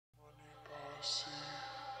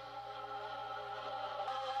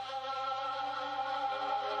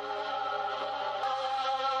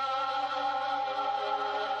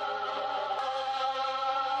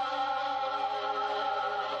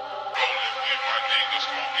niggas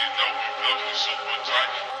smoking dope and fluffing super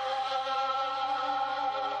tight.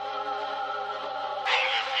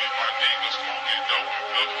 Rolling with my niggas smoking dope and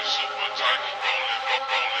fluffing super tight. Rolling with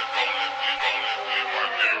my niggas.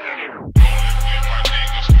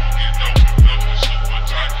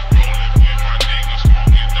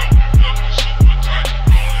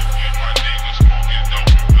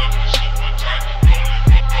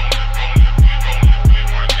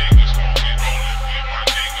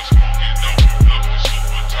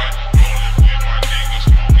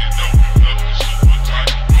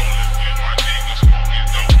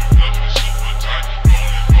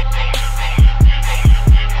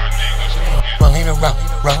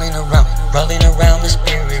 Rolling around the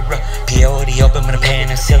spirit rock. P.O.D. open with a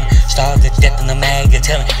penicillin. Starved to death in the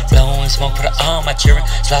magatillin. Blowing smoke for all my children.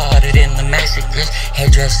 Slaughtered in the massacres.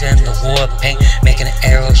 Hairdresser in the war paint. Making an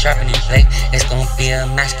arrow sharpening blade. It's gonna be a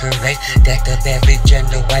masquerade. Decked up every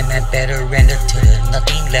gender. White man better render to the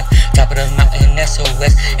nothing left. Top of the mountain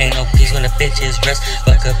SOS. Ain't no peace when the bitches rest.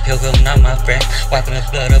 Fuck a pilgrim, not my friend. Wiping the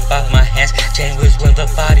blood up off my hands. Chambers where the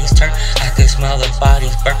bodies turn. I could smell the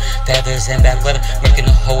bodies burn. Feathers and bad weather. Working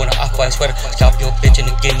a hole in an off-white sweater. Chop your bitch in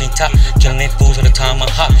the guinea top. Killing fools with a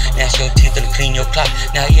tomahawk. Gnash your teeth and clean your clock.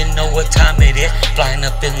 Now you know what time it is. Flying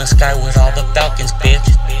up in the sky with all the falcons, bitch.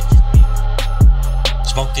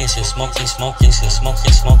 Smoking, smoking, smoking,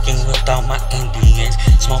 smoking, smoking with all my Indians.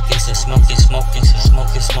 Smoking, smoking, smoking,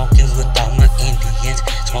 smoking, smoking with all my Indians.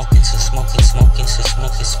 Smoking, smoking, smoking,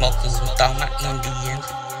 smoking, smoking with all my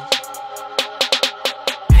Indians.